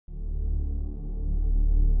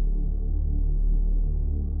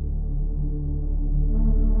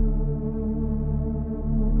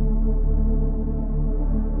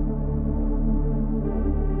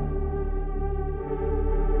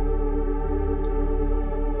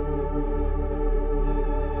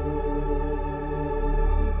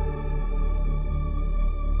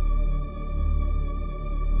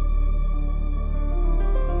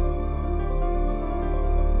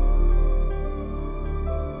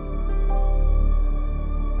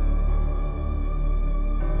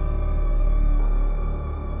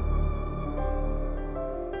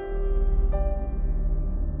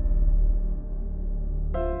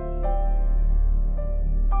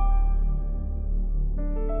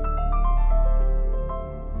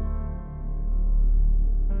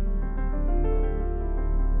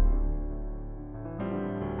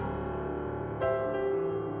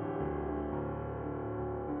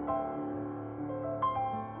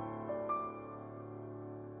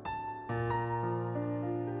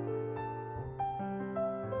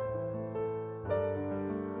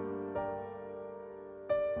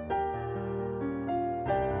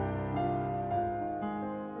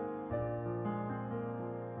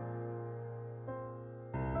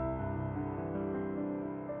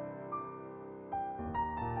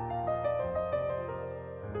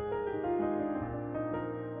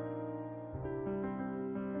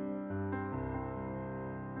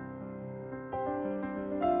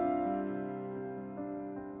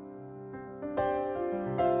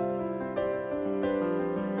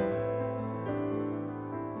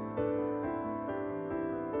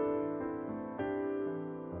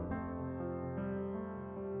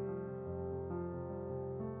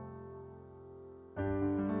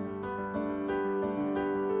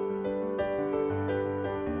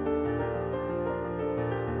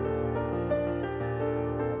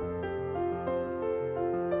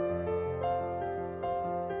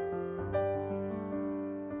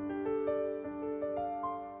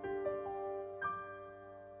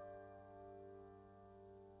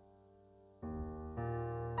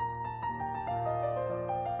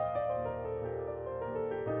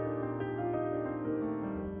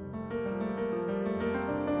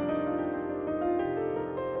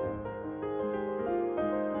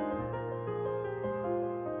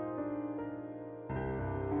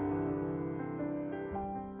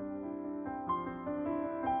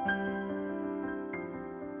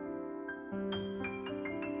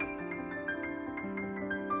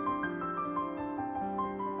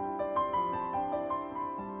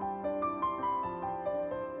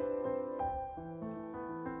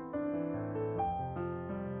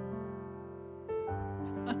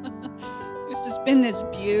There's just been this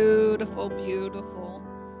beautiful, beautiful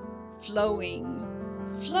flowing,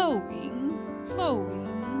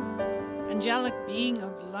 angelic being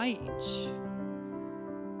of light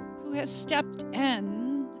who has stepped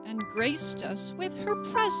in and graced us with her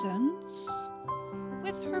presence,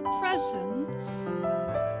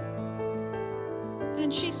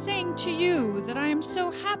 And she's saying to you that I am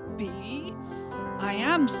so happy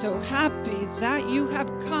that you have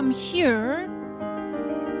come here.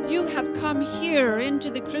 You have come here into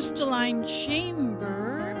the crystalline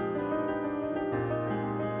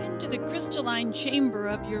chamber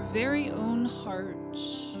of your very own heart.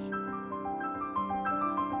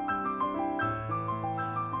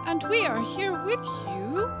 And we are here with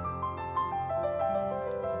you.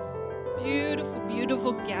 Beautiful,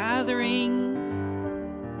 beautiful gathering.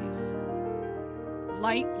 These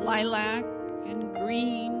light lilac and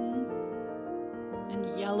green and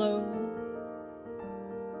yellow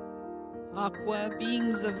aqua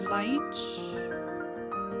beings of light.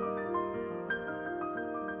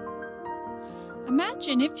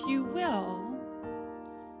 Imagine, if you will,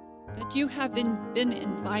 that you have been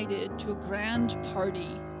invited to a grand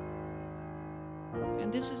party.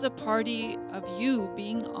 And this is a party of you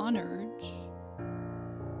being honored.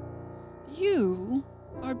 You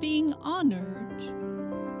are being honored.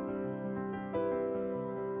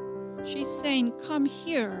 She's saying, come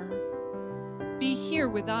here. Be here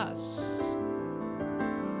with us.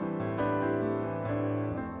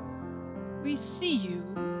 We see you.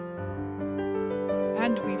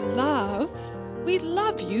 And we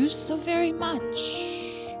love you so very much.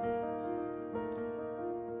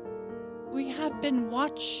 We have been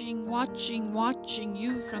watching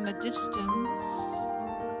you from a distance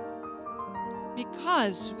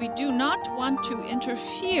because we do not want to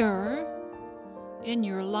interfere in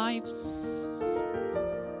your lives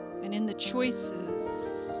and in the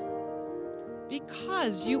choices,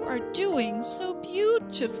 because you are doing so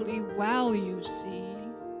beautifully well, you see.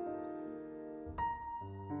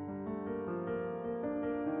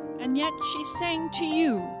 And yet she's saying to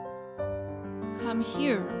you, come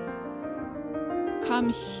here. Come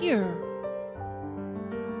here.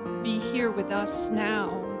 Be here with us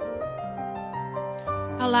now.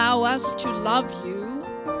 Allow us to love you.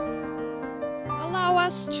 Allow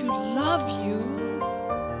us to love you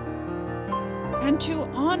and to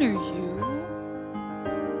honor you.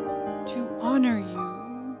 To honor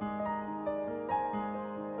you.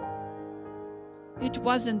 It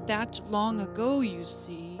wasn't that long ago, you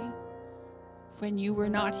see, when you were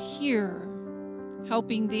not here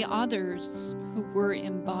helping the others who were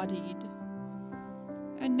embodied.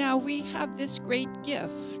 And now we have this great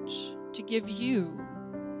gift to give you.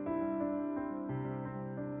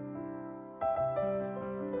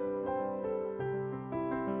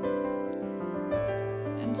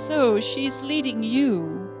 And so she's leading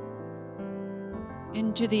you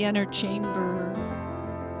into the inner chamber.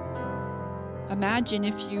 Imagine,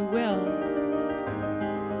 if you will,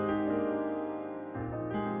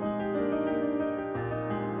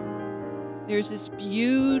 there's this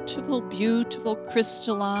beautiful, beautiful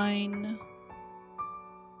crystalline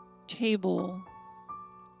table.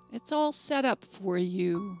 It's all set up for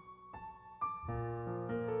you.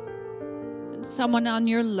 And someone on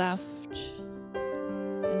your left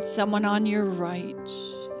and someone on your right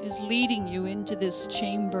is leading you into this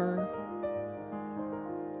chamber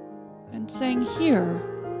and saying, here,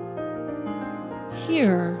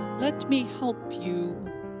 let me help you.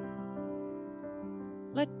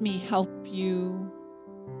 Let me help you.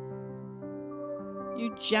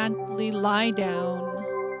 You gently lie down.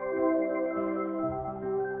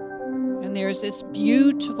 And there's this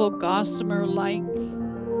beautiful gossamer-like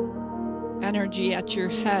energy at your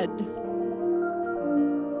head.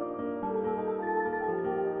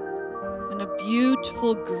 And a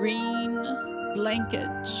beautiful green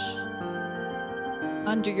blanket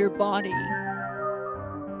under your body.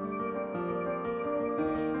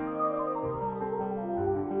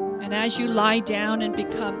 And as you lie down and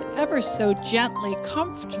become ever so gently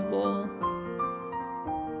comfortable,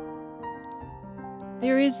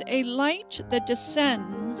 there is a light that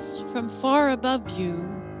descends from far above you.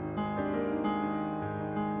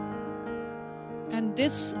 And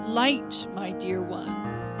this light, my dear one,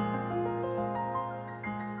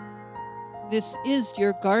 this is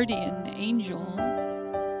your guardian angel.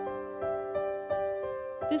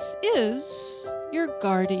 This is your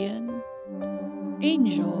guardian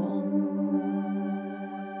angel.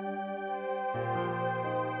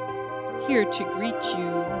 Here to greet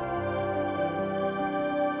you.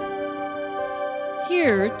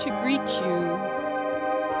 Here to greet you.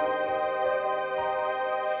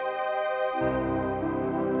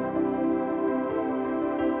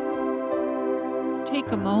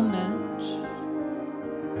 take a moment.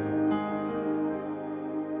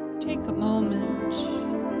 Take a moment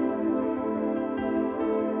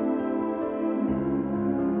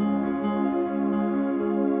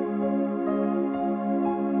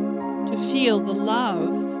to feel the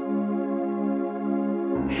love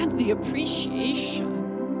and the appreciation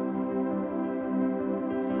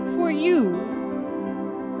for you.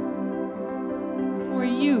 For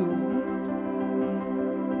you.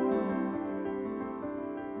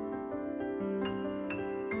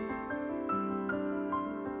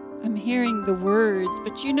 I'm hearing the words,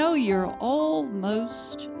 but you know you're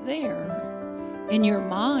almost there. In your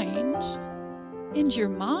mind.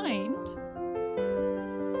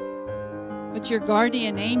 But your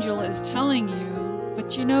guardian angel is telling you,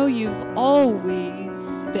 but you know you've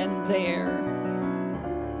always been there.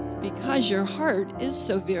 Because your heart is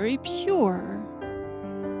so very pure.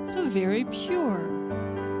 So very pure.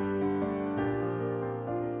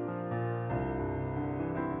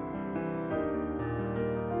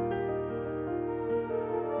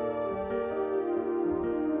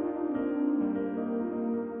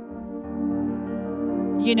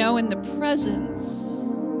 You know, in the presence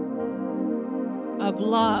of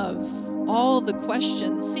love, all the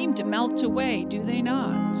questions seem to melt away, do they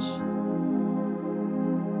not?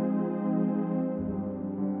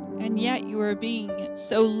 And yet you are being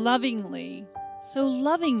so lovingly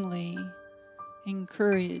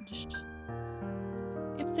encouraged.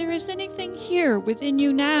 If there is anything here within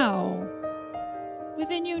you now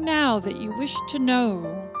that you wish to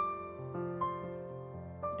know,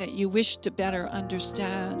 that you wish to better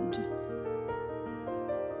understand,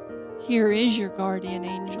 here is your guardian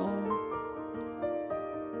angel,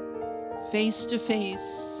 face to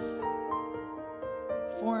face,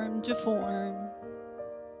 form to form.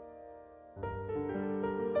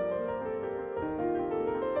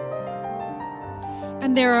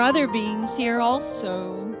 And there are other beings here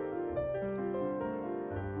also.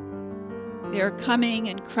 They're coming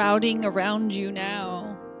and crowding around you now.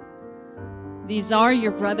 These are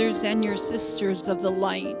your brothers and your sisters of the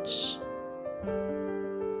light.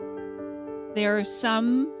 There are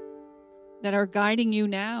some that are guiding you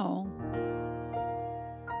now.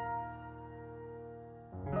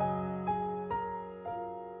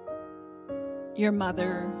 Your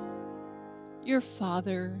mother, your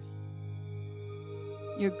father,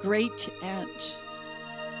 your great aunt,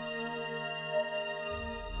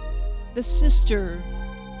 the sister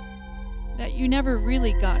that you never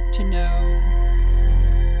really got to know.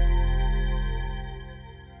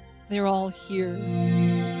 They're all here.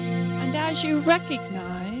 And as you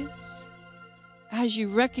recognize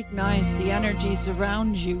the energies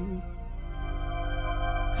around you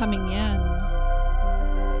coming in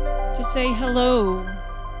to say hello,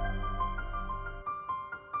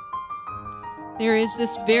 there is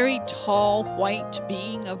this very tall white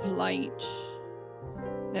being of light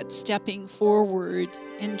that's stepping forward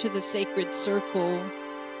into the sacred circle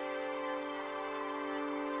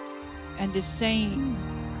and is saying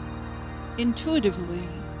intuitively,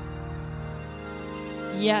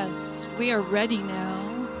 yes, we are ready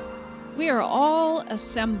now. We are all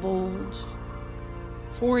assembled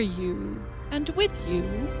for you and with you.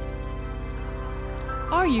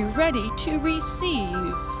 Are you ready to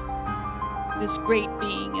receive? This great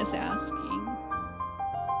being is asking.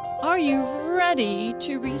 Are you ready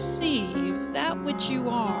to receive that which you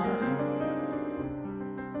are?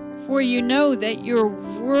 For you know that your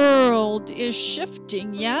world is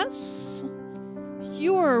shifting, yes?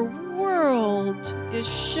 Your world is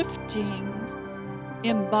shifting,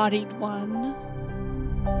 embodied one.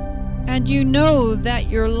 And you know that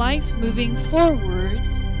your life moving forward,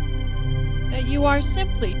 that you are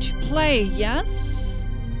simply to play, yes?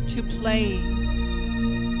 To play.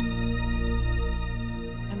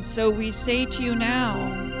 And so we say to you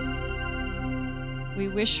now, we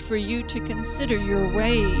wish for you to consider your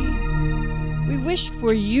way. We wish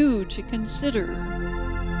for you to consider.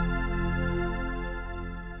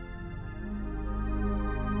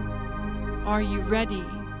 Are you ready?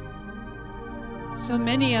 So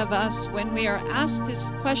many of us, when we are asked this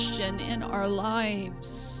question in our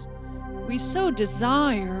lives, we so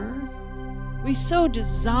desire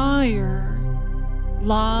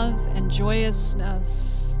love and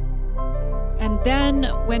joyousness. And then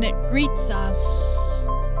when it greets us,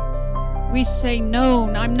 we say, no,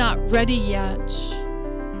 I'm not ready yet.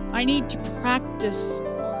 I need to practice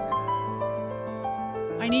more.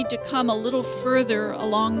 I need to come a little further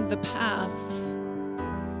along the path.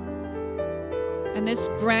 And this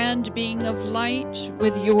grand being of light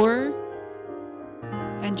with your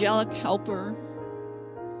angelic helper,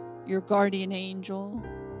 your guardian angel,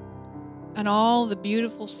 and all the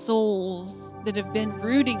beautiful souls that have been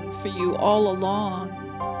rooting for you all along.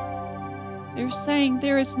 They're saying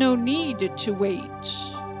there is no need to wait.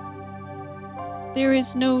 There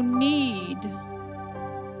is no need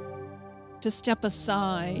to step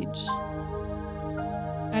aside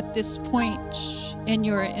at this point in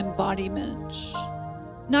your embodiment.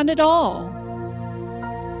 None at all.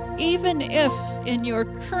 Even if in your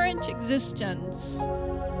current existence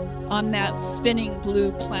on that spinning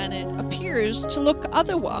blue planet appears to look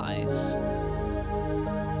otherwise,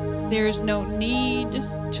 there is no need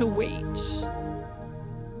to wait.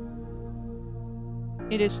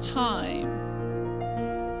 It is time.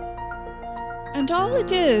 And all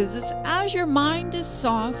it is as your mind is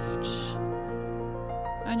soft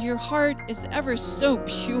and your heart is ever so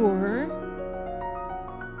pure,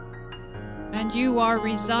 and you are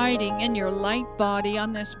residing in your light body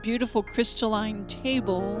on this beautiful crystalline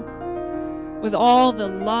table with all the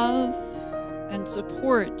love and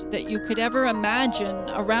support that you could ever imagine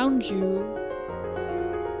around you,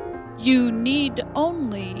 you need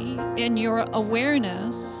only, in your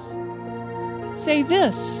awareness, say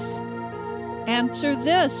this, answer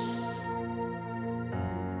this.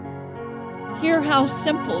 Hear how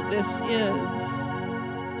simple this is.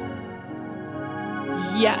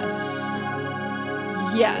 Yes.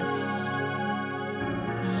 Yes.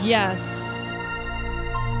 Yes.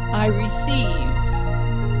 I receive.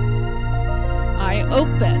 I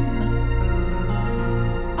open.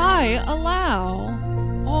 I allow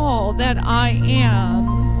all that I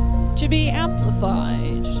am to be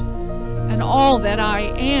amplified, and all that I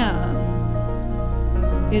am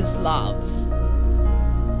is love.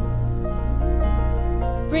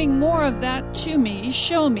 Bring more of that to me.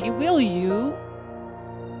 Show me, will you?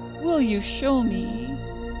 Will you show me?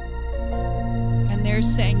 And they're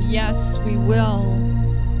saying, yes, we will.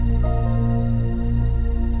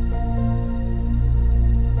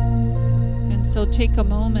 And so take a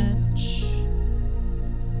moment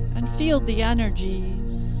and feel the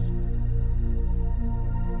energies,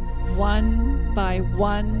 one by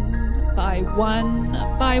one by one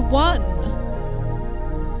by one.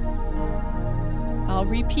 I'll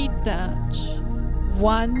repeat that.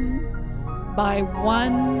 One by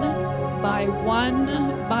one by one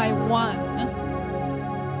by one.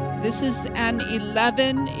 This is an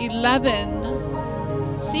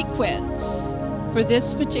 11-11 sequence for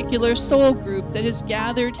this particular soul group that is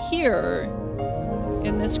gathered here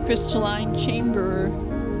in this crystalline chamber.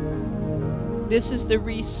 This is the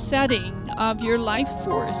resetting of your life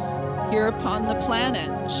force here upon the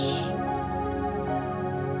planet.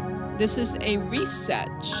 This is a reset.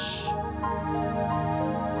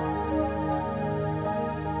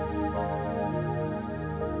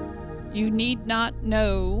 You need not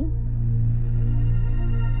know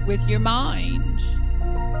with your mind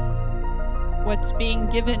what's being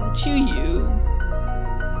given to you.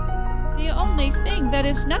 The only thing that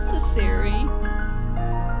is necessary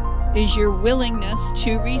is your willingness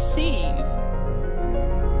to receive.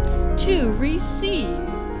 To receive.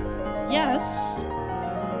 Yes.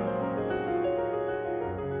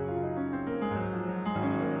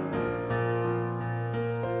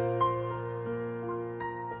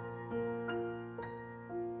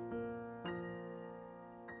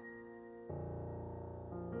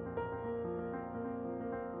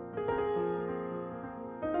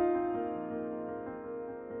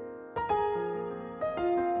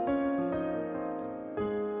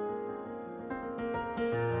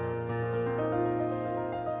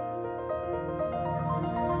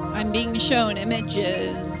 I'm being shown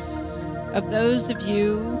images of those of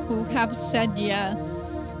you who have said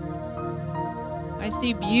yes. I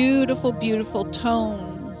see beautiful, beautiful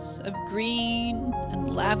tones of green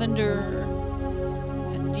and lavender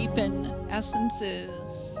and deepened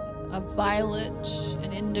essences of violet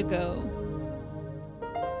and indigo.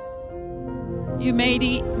 You may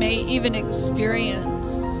even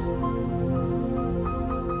experience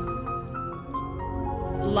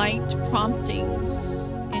light promptings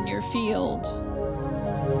in your field.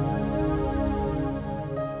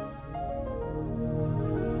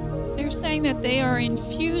 They're saying that they are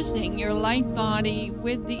infusing your light body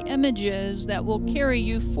with the images that will carry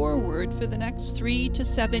you forward for the next 3 to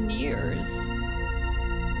 7 years.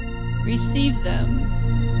 Receive them.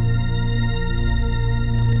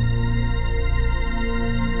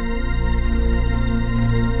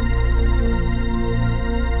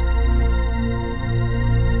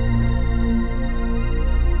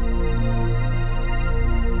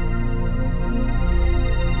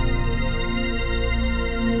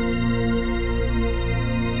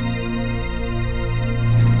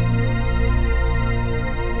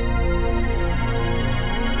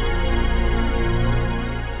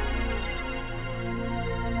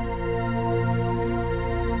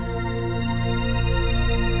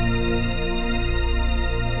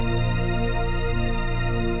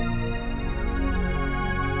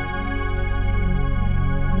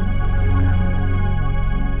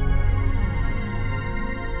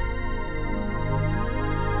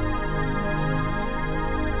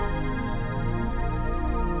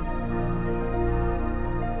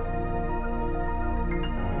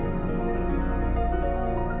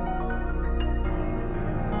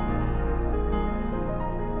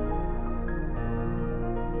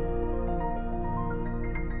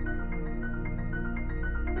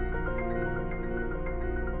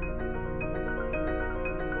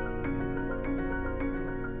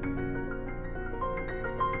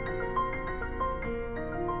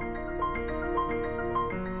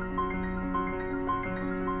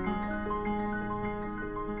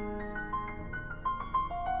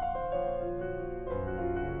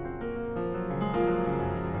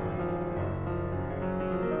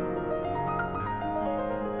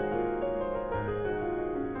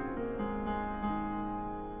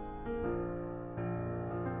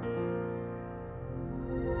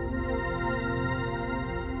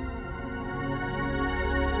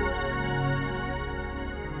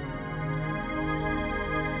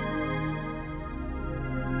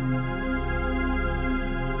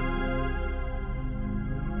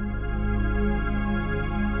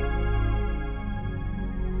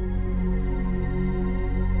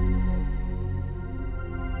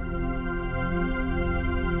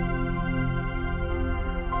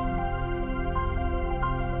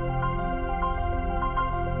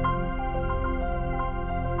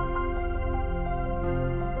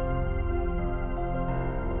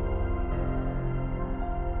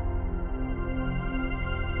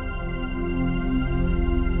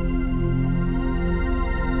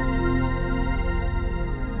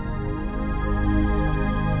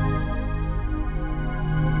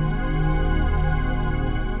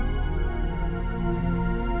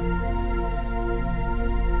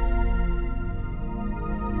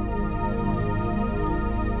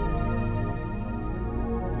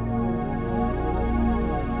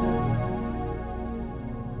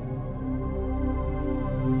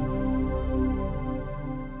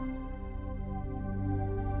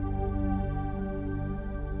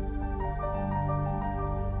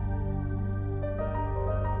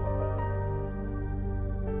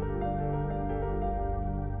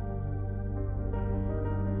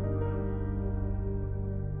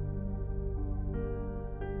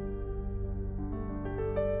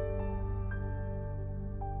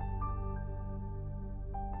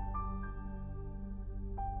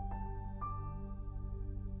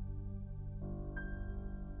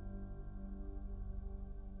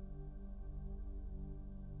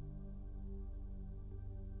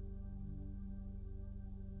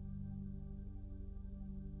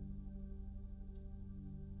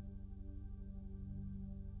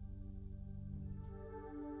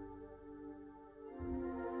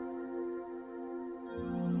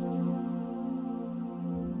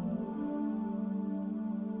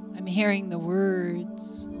 hearing the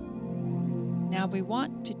words. Now we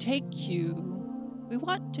want to take you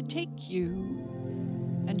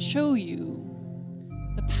and show you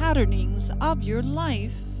the patternings of your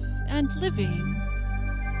life and living.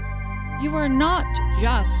 You are not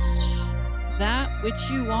just that which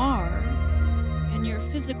you are in your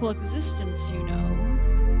physical existence, you know.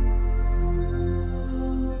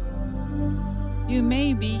 You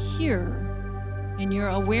may be here in your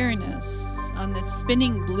awareness on this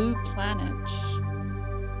spinning blue planet,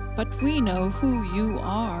 but we know who you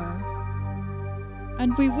are,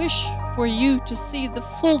 and we wish for you to see the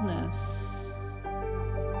fullness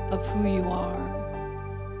of who you are.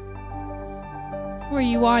 For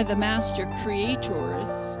you are the master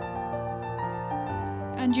creators,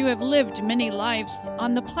 and you have lived many lives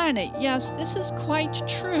on the planet. Yes, this is quite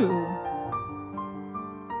true.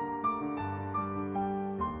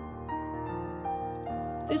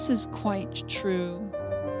 This is quite true.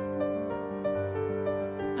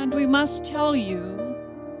 And we must tell you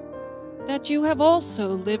that you have also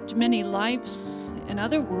lived many lives in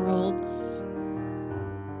other worlds.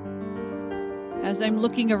 As I'm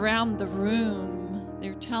looking around the room,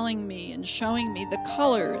 they're telling me and showing me the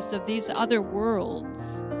colors of these other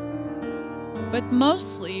worlds. But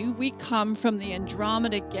mostly we come from the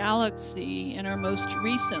Andromeda galaxy in our most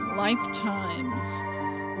recent lifetimes.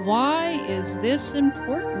 Why is this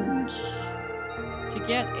important? To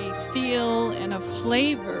get a feel and a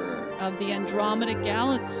flavor of the Andromeda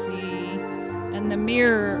galaxy and the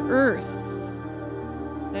mirror Earth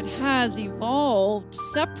that has evolved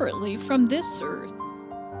separately from this Earth.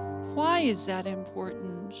 Why is that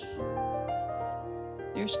important?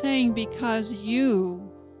 They're saying because you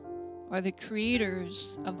are the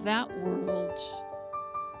creators of that world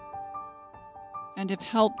and have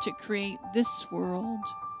helped to create this world.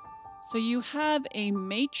 So you have a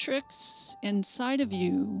matrix inside of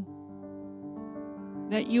you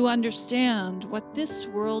that you understand what this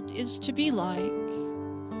world is to be like,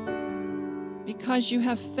 because you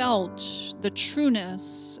have felt the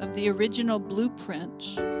trueness of the original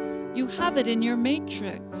blueprint. You have it in your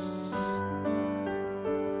matrix.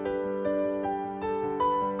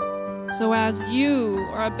 So as you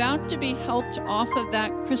are about to be helped off of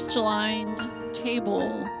that crystalline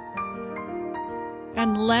table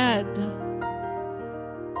and led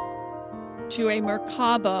to a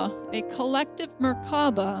Merkaba, a collective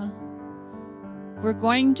Merkaba, we're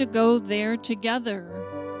going to go there together.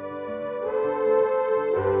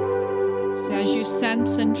 So as you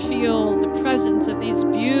sense and feel the presence of these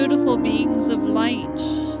beautiful beings of light,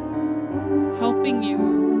 helping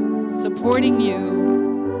you, supporting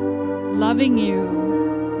you, loving you,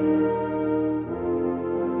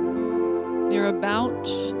 they're about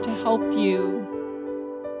to help you.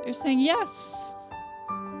 They're saying, yes,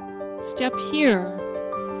 step here.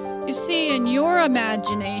 You see, in your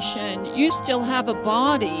imagination, you still have a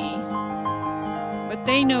body, but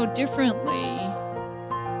they know differently.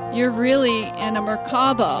 You're really in a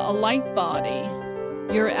Merkaba, a light body,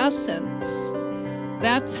 your essence.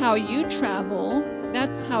 That's how you travel.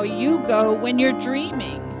 That's how you go when you're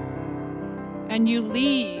dreaming. And you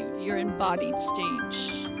leave your embodied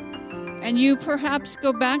state. And you perhaps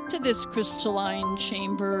go back to this crystalline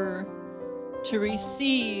chamber to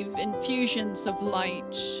receive infusions of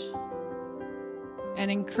light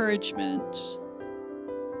and encouragement.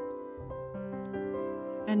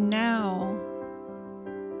 And now,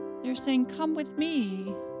 they're saying, come with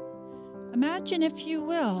me. Imagine, if you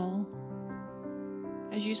will,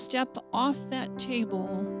 as you step off that table,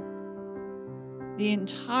 the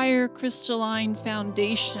entire crystalline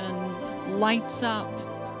foundation lights up.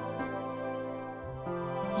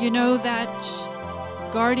 You know that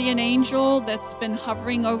guardian angel that's been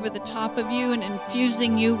hovering over the top of you and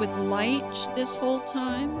infusing you with light this whole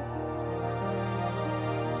time?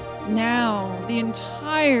 Now, the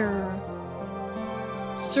entire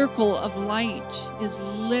circle of light is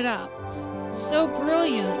lit up, so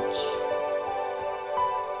brilliant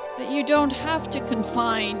that you don't have to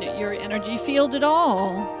confine your energy field at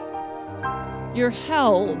all. You're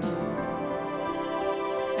held,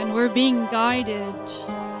 and we're being guided,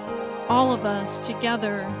 all of us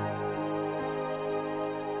together,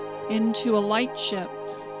 into a light ship.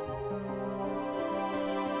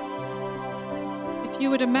 If you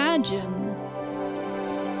would imagine,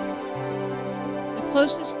 the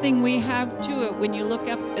closest thing we have to it, when you look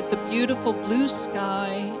up at the beautiful blue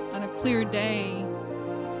sky on a clear day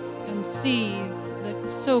and see the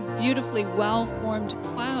so beautifully well-formed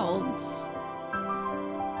clouds,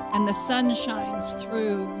 and the sun shines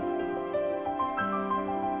through,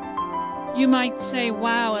 you might say,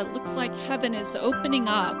 wow, it looks like heaven is opening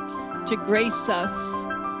up to grace us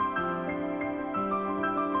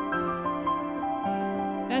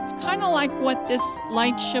That's kind of like what this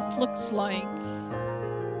light ship looks like.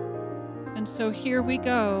 And so here we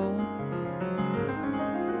go.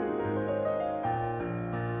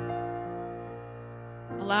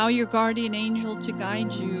 Allow your guardian angel to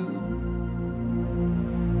guide you.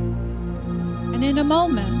 And in a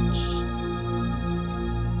moment,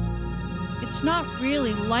 it's not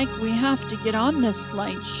really like we have to get on this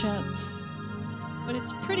light ship, but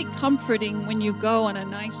it's pretty comforting when you go on a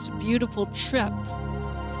nice, beautiful trip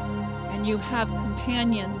and you have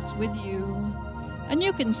companions with you, and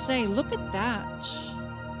you can say, look at that.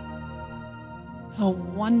 How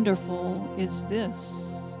wonderful is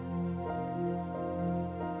this?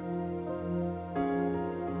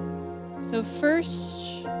 So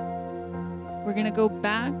first, we're going to go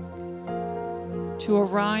back to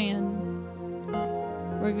Orion.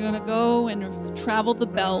 We're going to go and travel the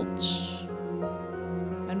belt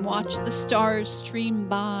and watch the stars stream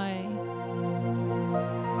by.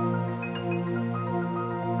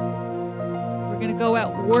 We're going to go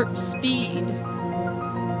at warp speed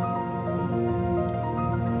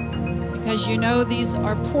because you know these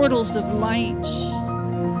are portals of light.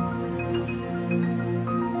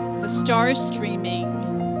 The star streaming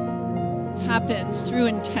happens through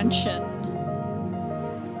intention.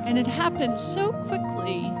 And it happens so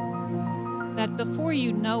quickly that before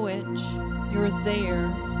you know it, you're there.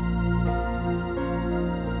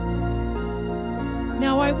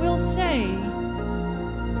 Now, I will say,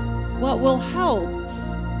 what will help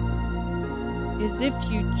is if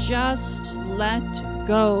you just let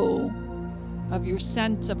go of your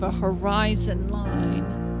sense of a horizon line.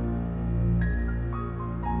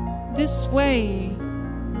 This way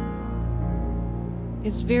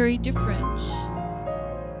is very different.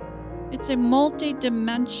 It's a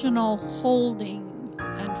multi-dimensional holding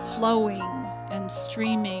and flowing and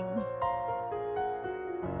streaming.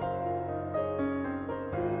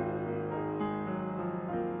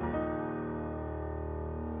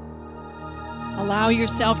 Allow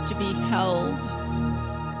yourself to be held.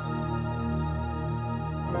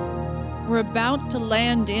 We're about to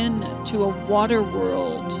land into a water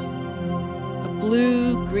world, a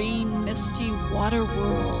blue, green, misty water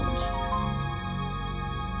world.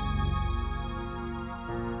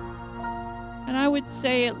 And I would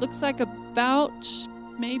say it looks like about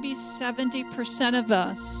maybe 70% of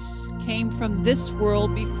us came from this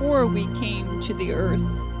world before we came to the earth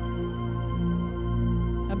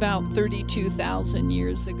about 32,000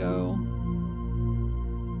 years ago.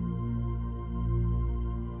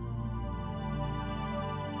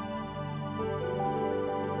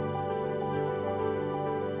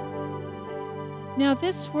 Now,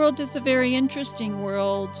 this world is a very interesting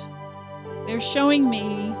world. They're showing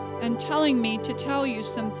me and telling me to tell you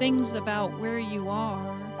some things about where you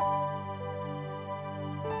are.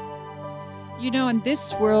 You know, in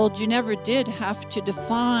this world, you never did have to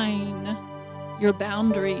define your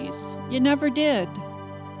boundaries. You never did.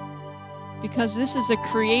 Because this is a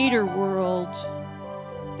creator world.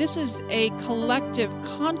 This is a collective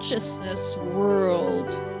consciousness world.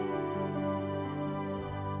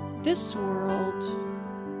 This world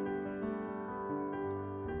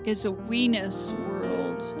is a we-ness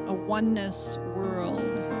world, a oneness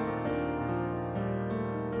world.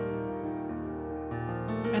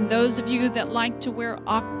 And those of you that like to wear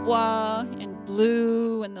aqua and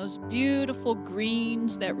blue and those beautiful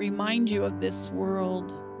greens that remind you of this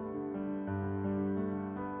world.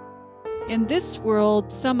 In this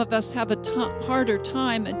world, some of us have a harder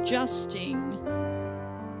time adjusting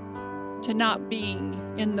to not being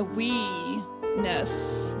in the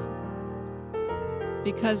we-ness,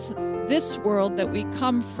 because this world that we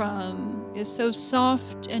come from is so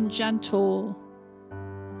soft and gentle.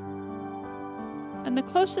 And the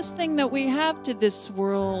closest thing that we have to this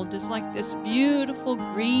world is like this beautiful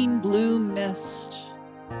green-blue mist.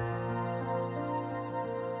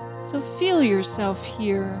 So feel yourself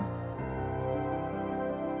here.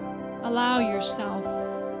 Allow yourself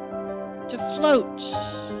to float.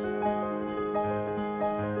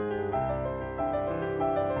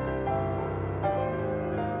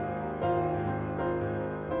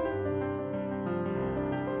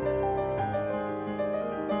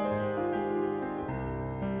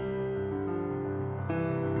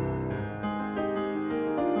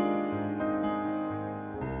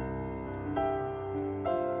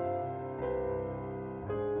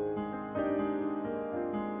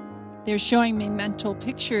 They're showing me mental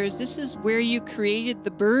pictures. This is where you created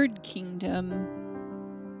the bird kingdom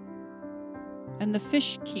and the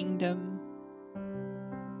fish kingdom.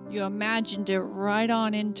 You imagined it right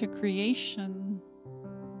on into creation.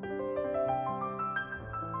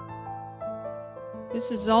 This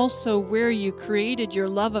is also where you created your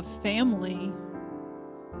love of family.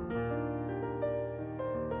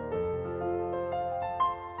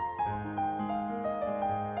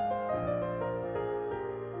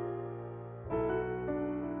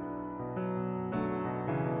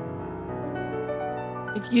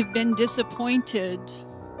 If you've been disappointed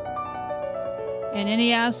in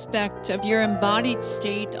any aspect of your embodied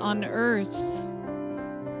state on earth,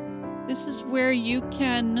 this is where you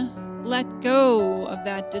can let go of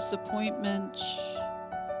that disappointment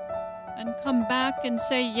and come back and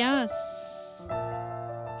say, yes,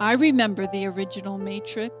 I remember the original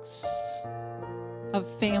matrix of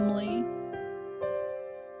family.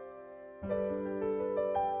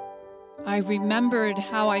 I remembered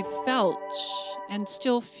how I felt and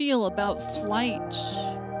still feel about flight,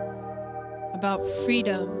 about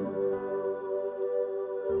freedom,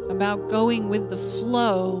 about going with the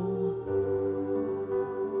flow.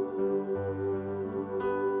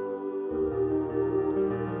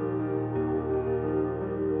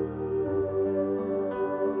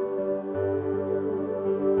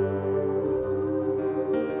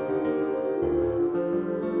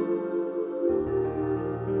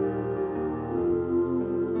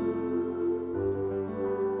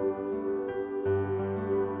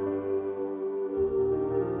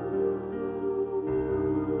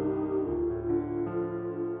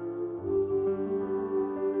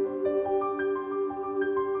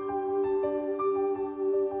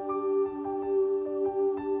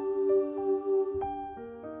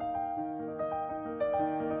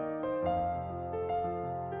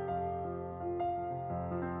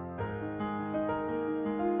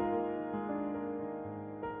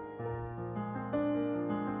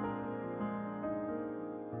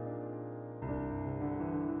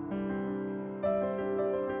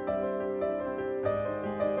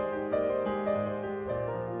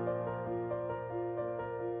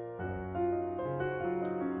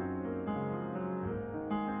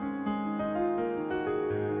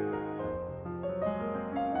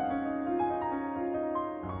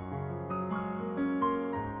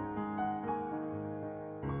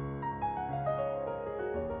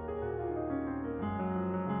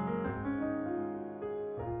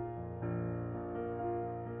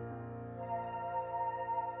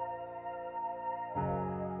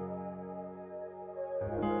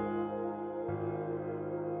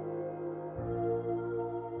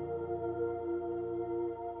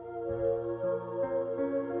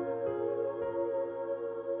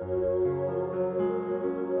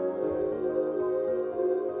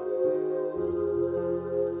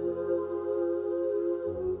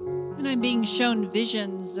 And I'm being shown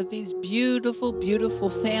visions of these beautiful, beautiful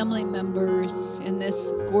family members in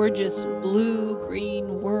this gorgeous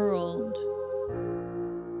blue-green world.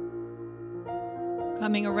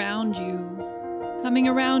 Coming around you, coming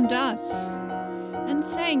around us, and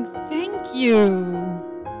saying, thank you.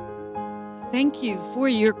 Thank you for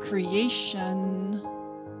your creation.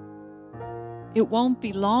 It won't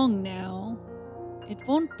be long now. It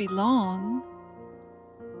won't be long.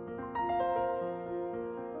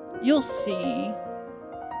 You'll see.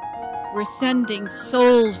 We're sending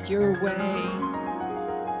souls your way.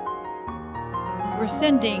 We're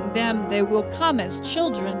sending them. They will come as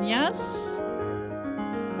children, yes?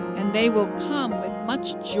 And they will come with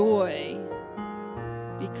much joy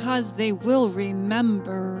because they will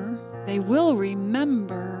remember. They will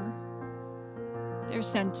remember their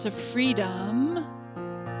sense of freedom,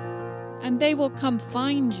 and they will come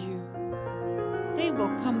find you. They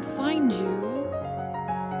will come find you.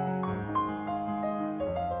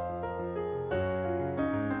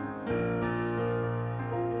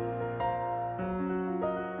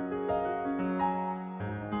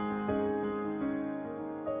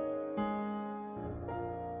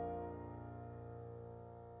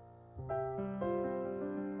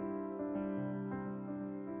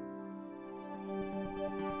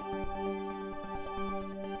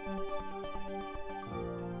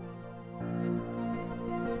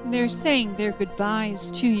 They're saying their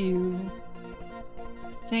goodbyes to you,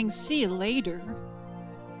 saying, see you later.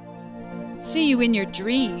 See you in your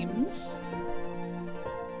dreams.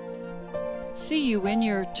 See you in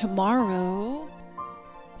your tomorrow.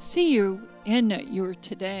 See you in your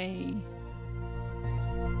today.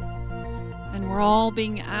 And we're all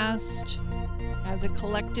being asked as a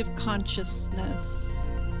collective consciousness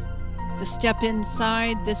to step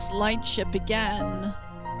inside this light ship again.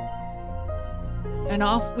 And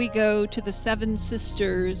off we go to the Seven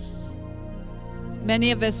Sisters.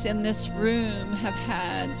 Many of us in this room have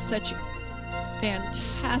had such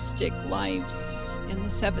fantastic lives in the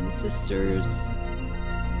Seven Sisters.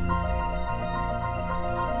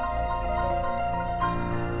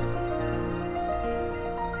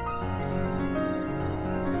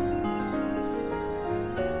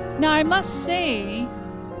 Now, I must say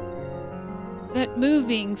that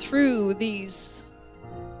moving through these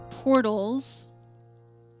portals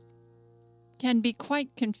can be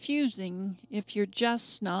quite confusing if you're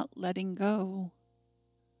just not letting go.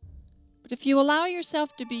 But if you allow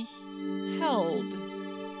yourself to be held,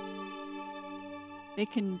 they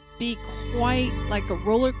can be quite like a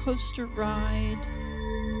roller coaster ride,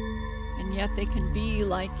 and yet they can be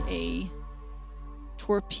like a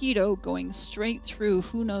torpedo going straight through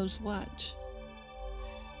who knows what.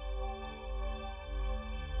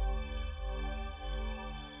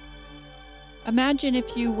 Imagine,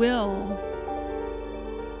 if you will,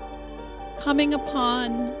 coming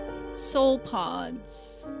upon soul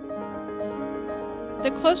pods.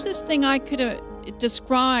 The closest thing I could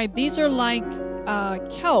describe, these are like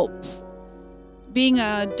kelp. Being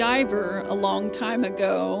a diver a long time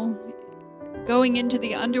ago, going into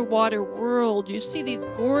the underwater world, you see these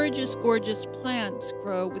gorgeous, gorgeous plants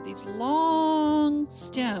grow with these long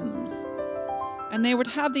stems. And they would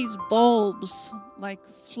have these bulbs like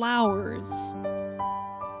flowers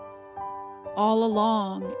all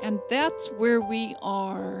along. And that's where we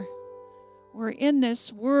are. We're in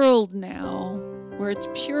this world now where it's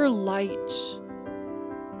pure light.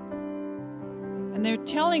 And they're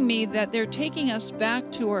telling me that they're taking us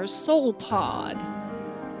back to our soul pod.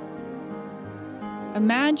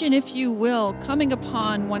 Imagine, if you will, coming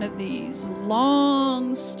upon one of these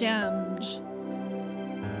long stems.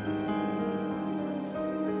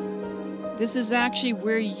 This is actually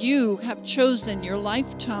where you have chosen your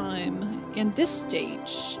lifetime, in this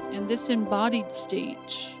stage, in this embodied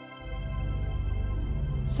stage.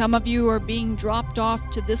 Some of you are being dropped off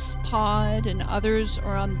to this pod, and others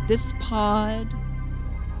are on this pod.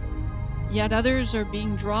 Yet others are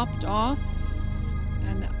being dropped off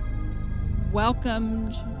and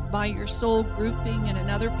welcomed by your soul grouping in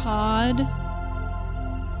another pod.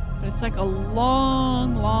 But it's like a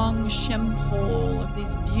long, long shim hole of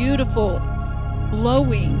these beautiful,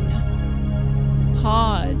 glowing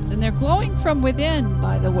pods. And they're glowing from within,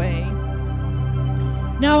 by the way.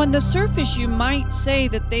 Now, on the surface, you might say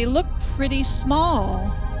that they look pretty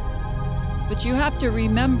small. But you have to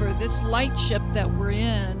remember, this light ship that we're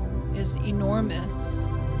in is enormous.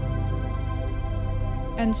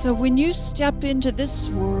 And so when you step into this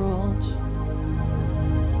world,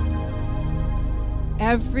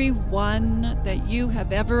 everyone that you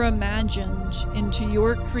have ever imagined into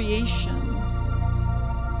your creation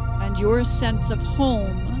and your sense of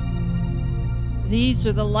home, these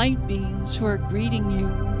are the light beings who are greeting you.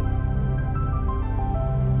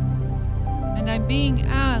 And I'm being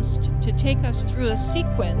asked to take us through a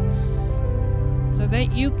sequence so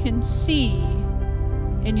that you can see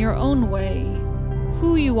in your own way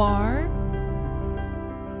who you are,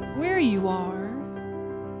 where you are,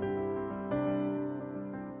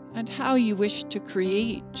 and how you wish to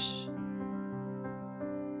create.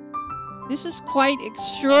 This is quite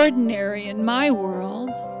extraordinary in my world,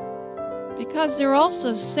 because they're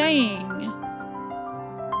also saying,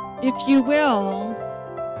 if you will,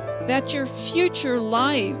 that your future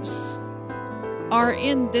lives are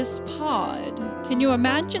in this pod. Can you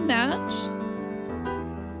imagine that?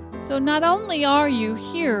 So not only are you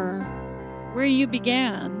here where you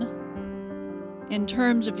began in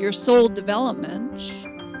terms of your soul development,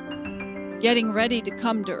 getting ready to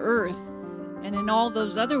come to Earth, and in all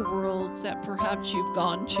those other worlds that perhaps you've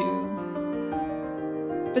gone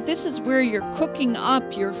to, but this is where you're cooking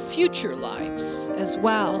up your future lives as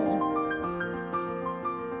well.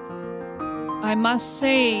 I must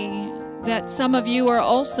say that some of you are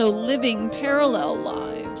also living parallel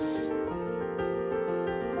lives.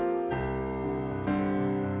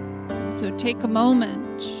 And so take a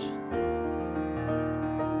moment.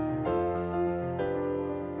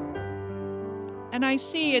 And I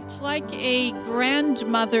see it's like a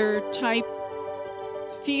grandmother type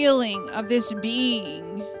feeling of this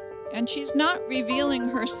being. And she's not revealing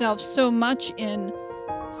herself so much in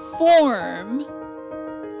form.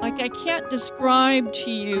 Like, I can't describe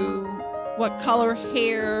to you what color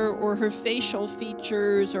hair or her facial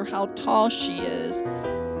features or how tall she is.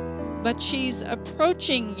 But she's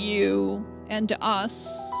approaching you and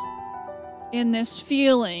us in this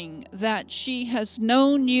feeling that she has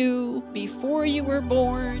known you before you were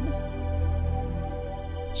born.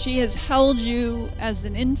 She has held you as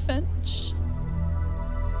an infant.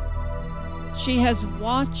 She has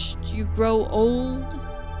watched you grow old.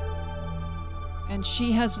 And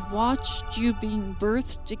she has watched you being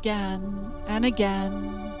birthed again and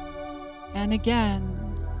again and again.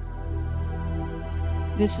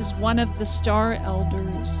 This is one of the star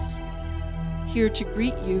elders here to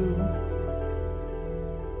greet you.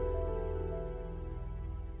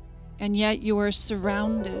 And yet you are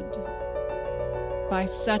surrounded by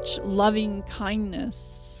such loving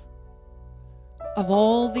kindness of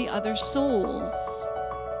all the other souls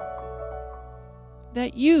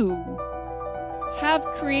that you have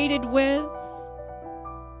created with,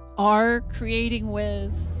 are creating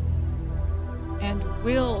with, and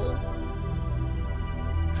will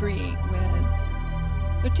create with.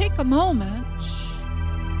 So take a moment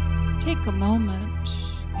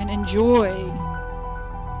and enjoy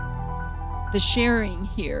the sharing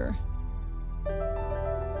here.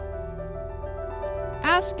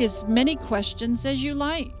 Ask as many questions as you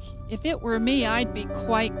like. If it were me, I'd be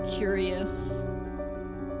quite curious.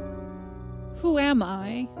 Who am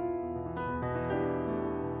I?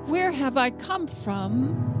 Where have I come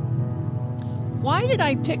from? Why did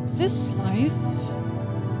I pick this life?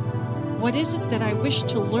 What is it that I wish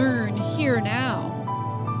to learn here now?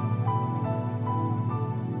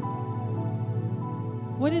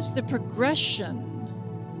 What is the progression?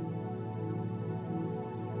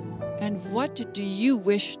 And what do you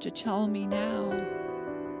wish to tell me now?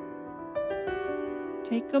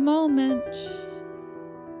 Take a moment.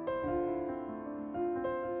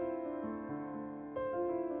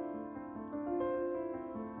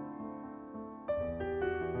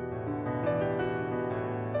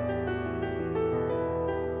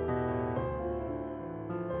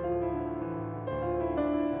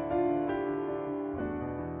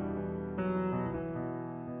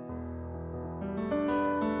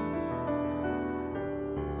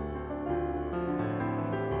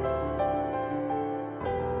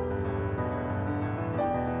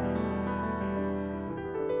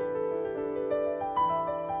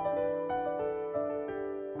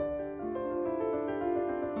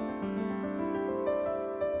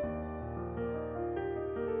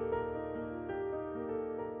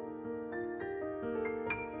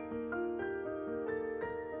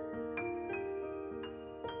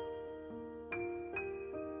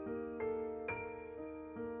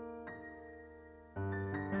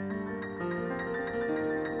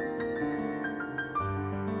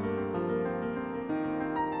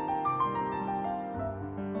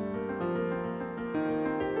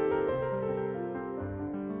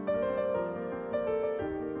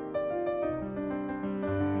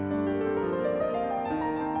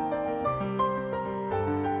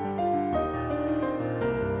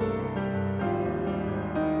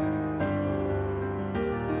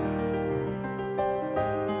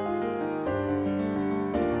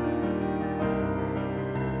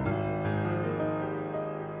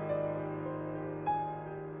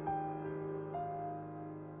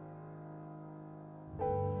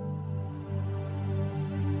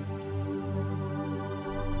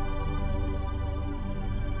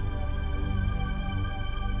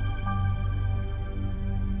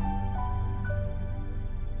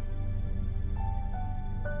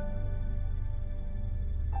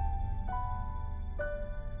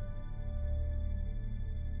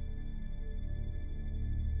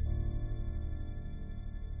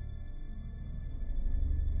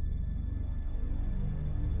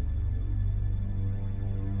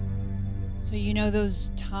 So you know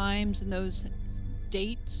those times and those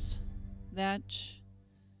dates that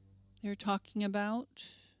they're talking about?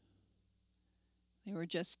 They were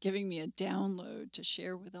just giving me a download to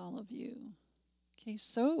share with all of you. Okay,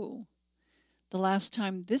 so the last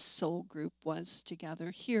time this soul group was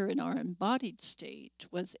together here in our embodied state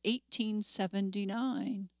was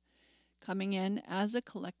 1879, coming in as a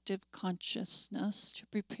collective consciousness to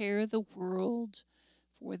prepare the world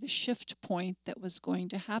for the shift point that was going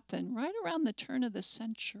to happen right around the turn of the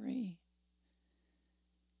century.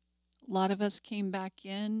 A lot of us came back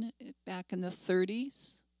in the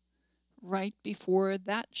 30s, right before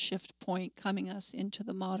that shift point coming us into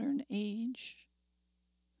the modern age.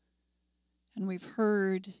 And we've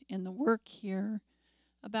heard in the work here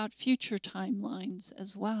about future timelines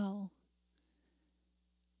as well.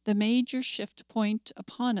 The major shift point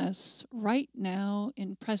upon us right now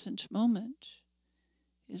in present moment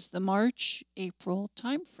is the March-April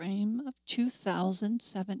timeframe of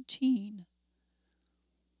 2017.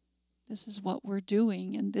 This is what we're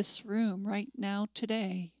doing in this room right now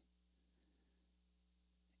today.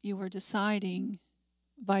 You are deciding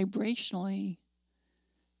vibrationally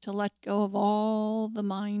to let go of all the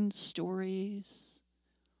mind stories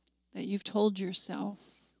that you've told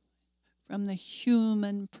yourself from the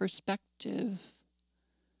human perspective.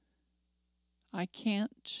 I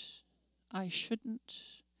can't, I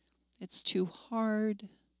shouldn't, it's too hard,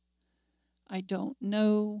 I don't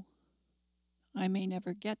know, I may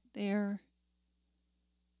never get there,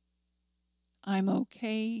 I'm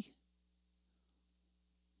okay,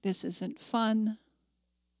 this isn't fun,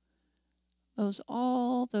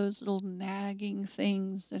 all those little nagging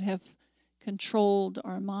things that have controlled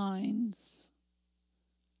our minds.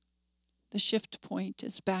 The shift point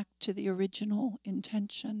is back to the original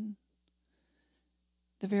intention,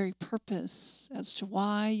 the very purpose as to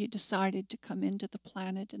why you decided to come into the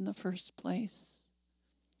planet in the first place.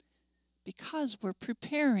 Because we're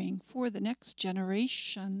preparing for the next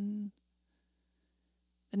generation,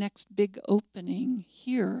 the next big opening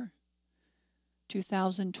here,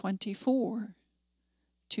 2024,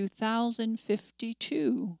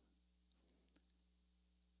 2052,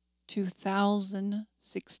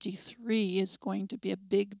 2063 is going to be a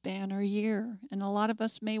big banner year, and a lot of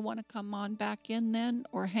us may want to come on back in then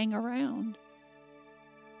or hang around.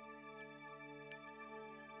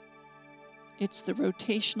 It's the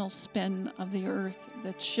rotational spin of the earth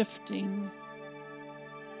that's shifting,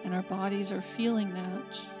 and our bodies are feeling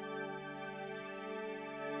that.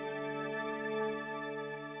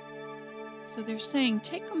 So they're saying,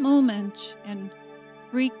 take a moment and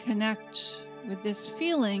reconnect with this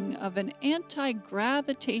feeling of an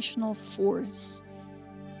anti-gravitational force,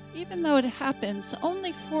 even though it happens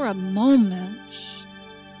only for a moment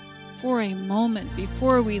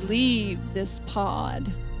before we leave this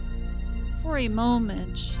pod, for a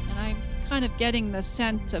moment. And I'm kind of getting the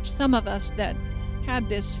sense of some of us that had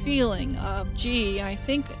this feeling of, gee, I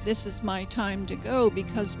think this is my time to go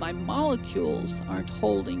because my molecules aren't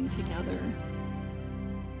holding together.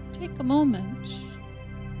 Take a moment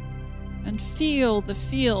and feel the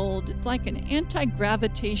field. It's like an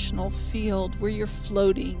anti-gravitational field where you're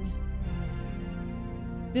floating.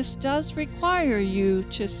 This does require you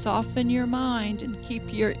to soften your mind and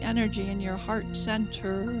keep your energy in your heart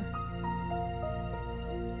center.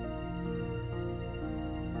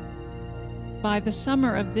 By the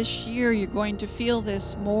summer of this year, you're going to feel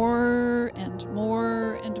this more and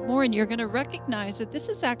more and more, and you're going to recognize that this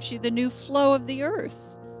is actually the new flow of the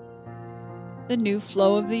earth. The new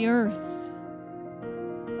flow of the earth.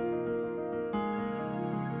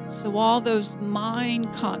 So all those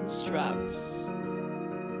mind constructs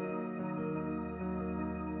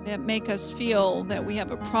that make us feel that we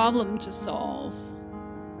have a problem to solve,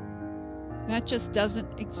 that just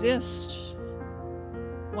doesn't exist.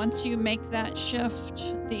 Once you make that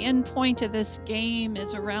shift, the end point of this game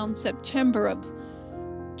is around September of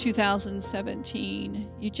 2017.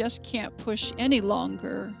 You just can't push any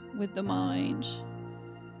longer with the mind.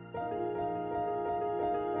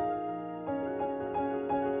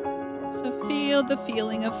 So feel the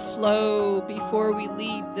feeling of flow before we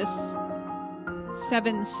leave this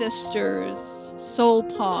Seven Sisters soul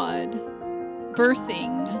pod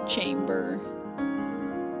birthing chamber.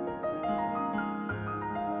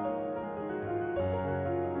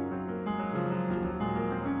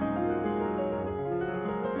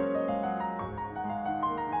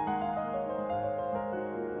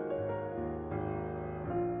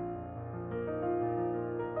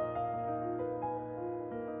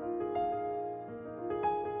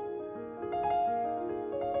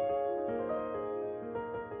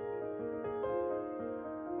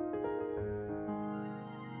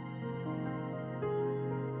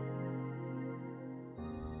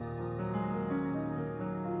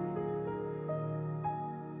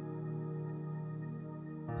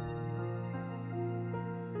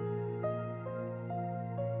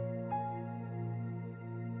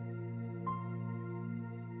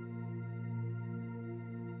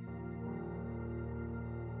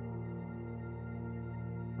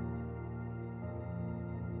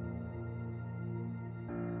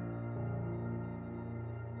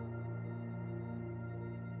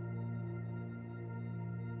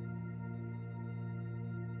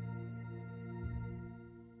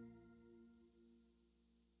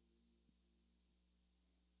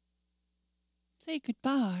 Say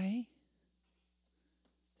goodbye.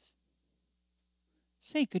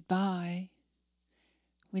 Say goodbye.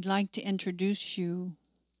 We'd like to introduce you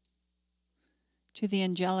to the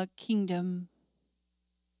angelic kingdom,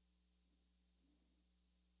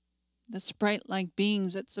 the sprite-like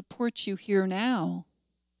beings that support you here now.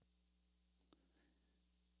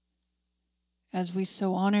 As we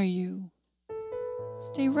so honor you,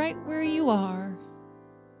 stay right where you are.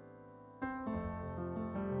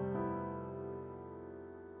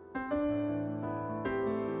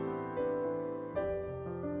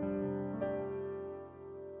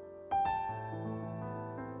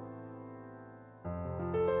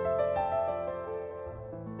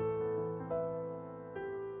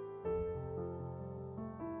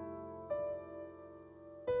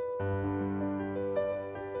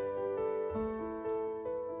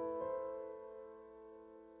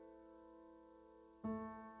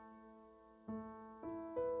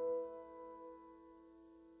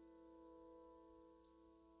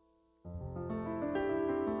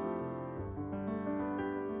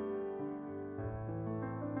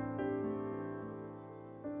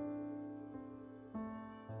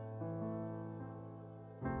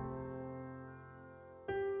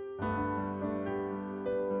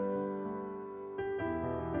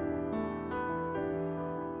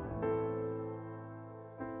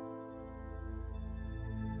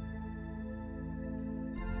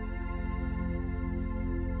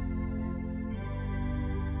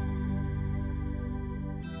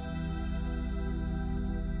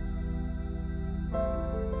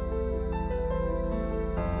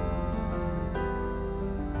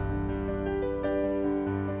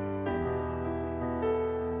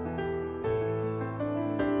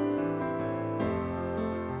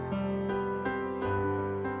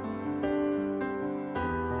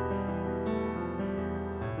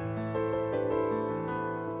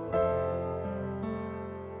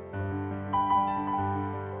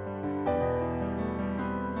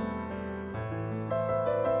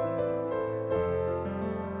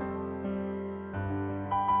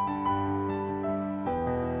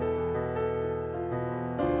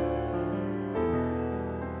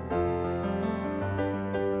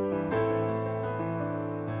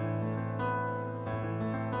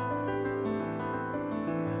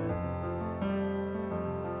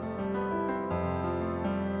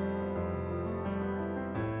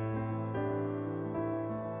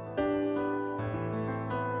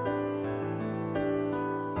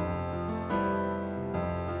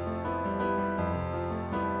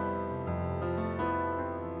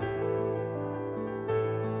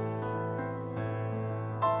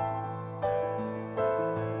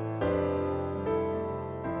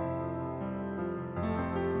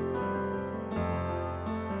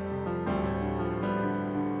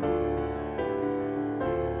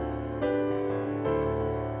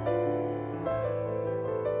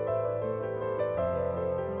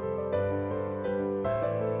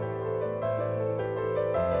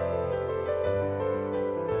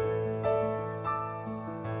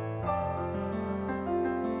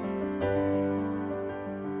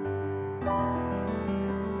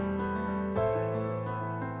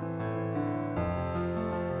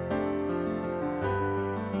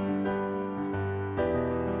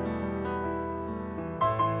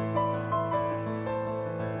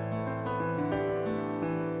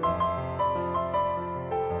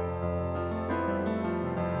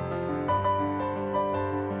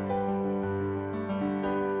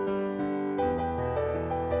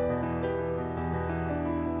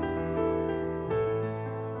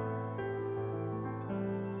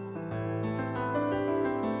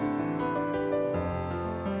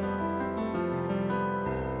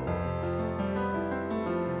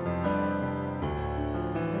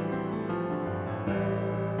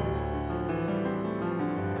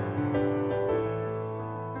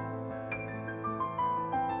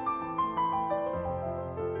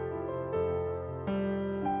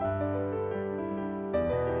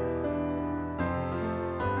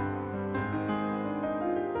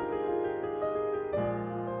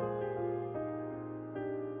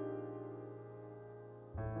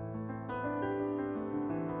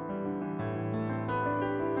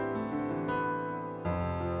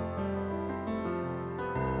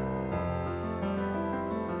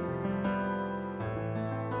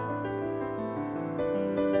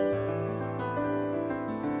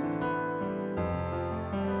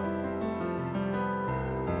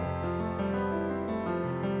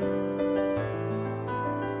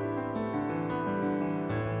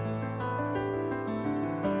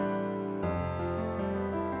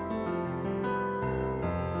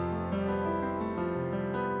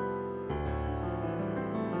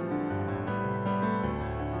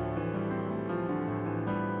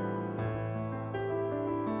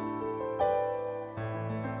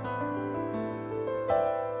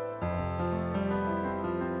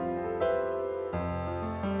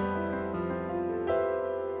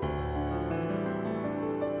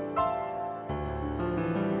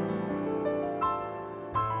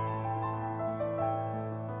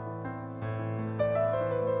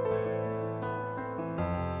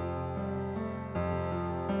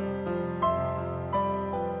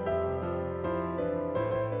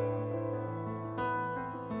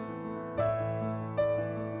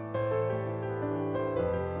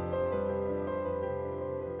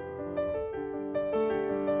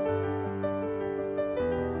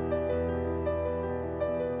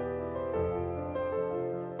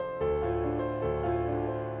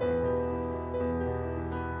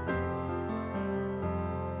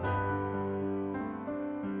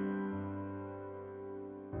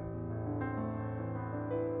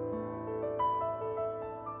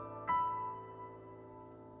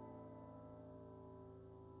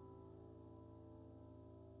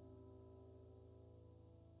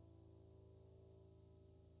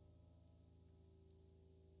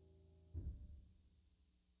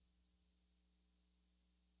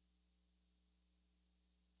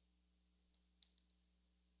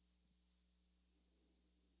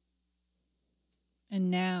 And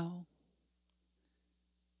now,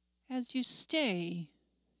 as you stay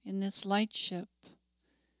in this light ship,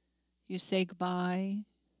 you say goodbye,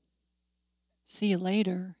 see you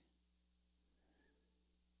later,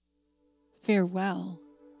 farewell,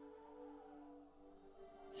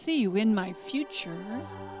 see you in my future,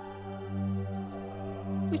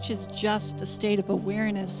 which is just a state of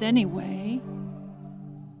awareness anyway.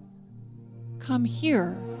 Come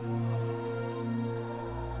here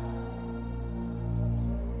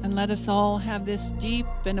and let us all have this deep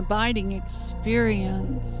and abiding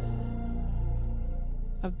experience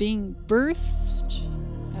of being birthed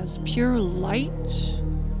as pure light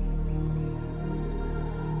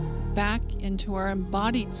back into our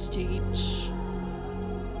embodied stage,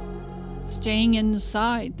 staying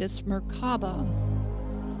inside this Merkaba,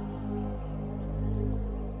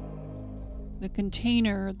 the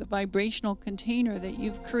container, the vibrational container that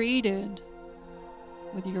you've created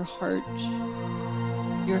with your heart,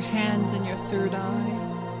 your hands, and your third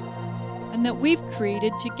eye, and that we've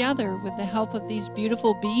created together with the help of these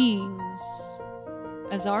beautiful beings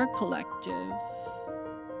as our collective.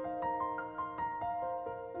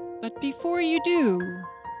 But before you do,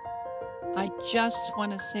 I just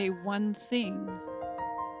want to say one thing.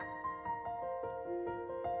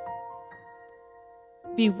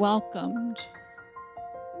 Be welcomed.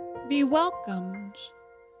 Be welcomed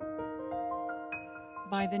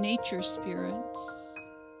by the nature spirits.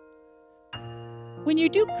 When you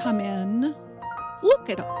do come in, look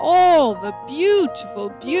at all the beautiful,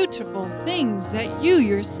 beautiful things that you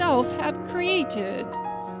yourself have created.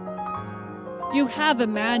 You have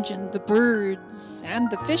imagined the birds and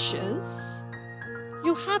the fishes.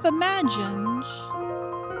 You have imagined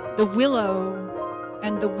the willow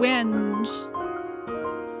and the wind.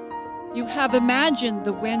 You have imagined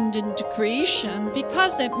the wind into creation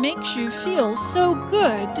because it makes you feel so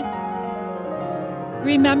good.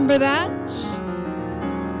 Remember that?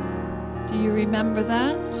 Do you remember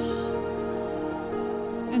that?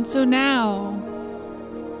 And so now,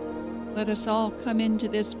 let us all come into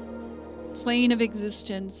this plane of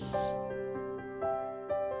existence,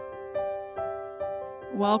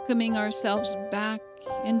 welcoming ourselves back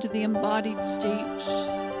into the embodied state.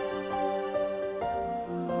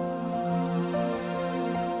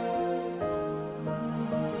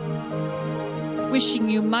 Wishing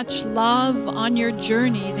you much love on your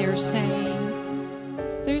journey, they're saying.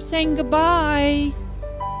 They're saying goodbye.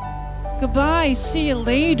 Goodbye, see you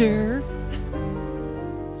later.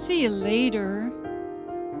 See you later.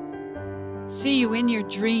 See you in your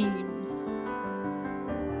dreams.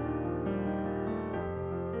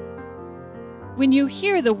 When you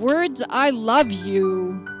hear the words, I love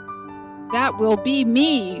you, that will be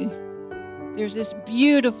me. There's this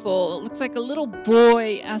beautiful, it looks like a little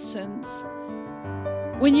boy essence.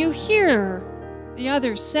 When you hear the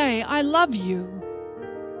others say, I love you,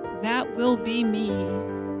 that will be me.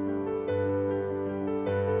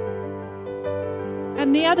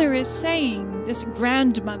 And the other is saying, this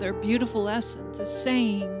grandmother, beautiful essence, is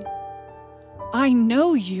saying, I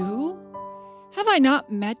know you. Have I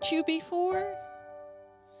not met you before?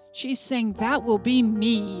 She's saying, that will be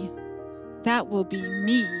me. That will be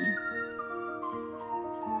me.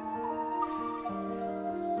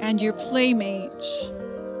 And your playmate,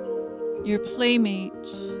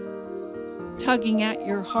 tugging at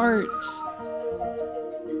your heart,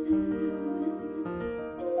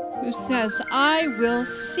 who says, I will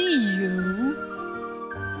see you.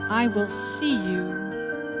 I will see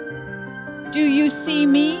you. Do you see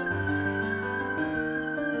me?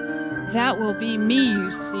 That will be me,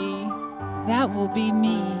 you see. That will be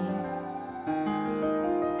me.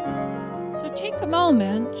 So take a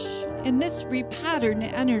moment in this repattern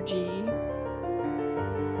energy.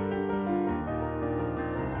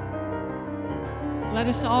 Let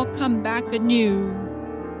us all come back anew.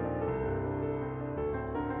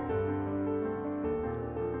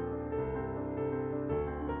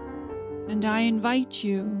 And I invite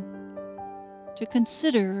you to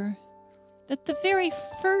consider that the very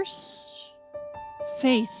first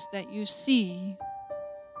face that you see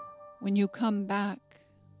when you come back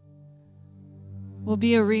will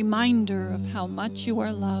be a reminder of how much you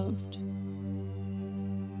are loved.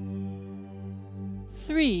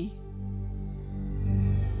 3,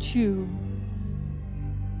 2,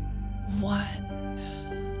 1.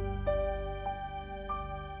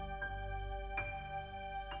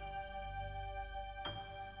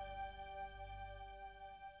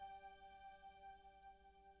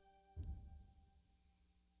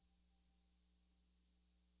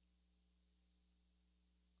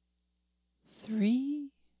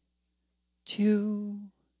 Three, two,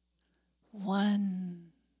 one.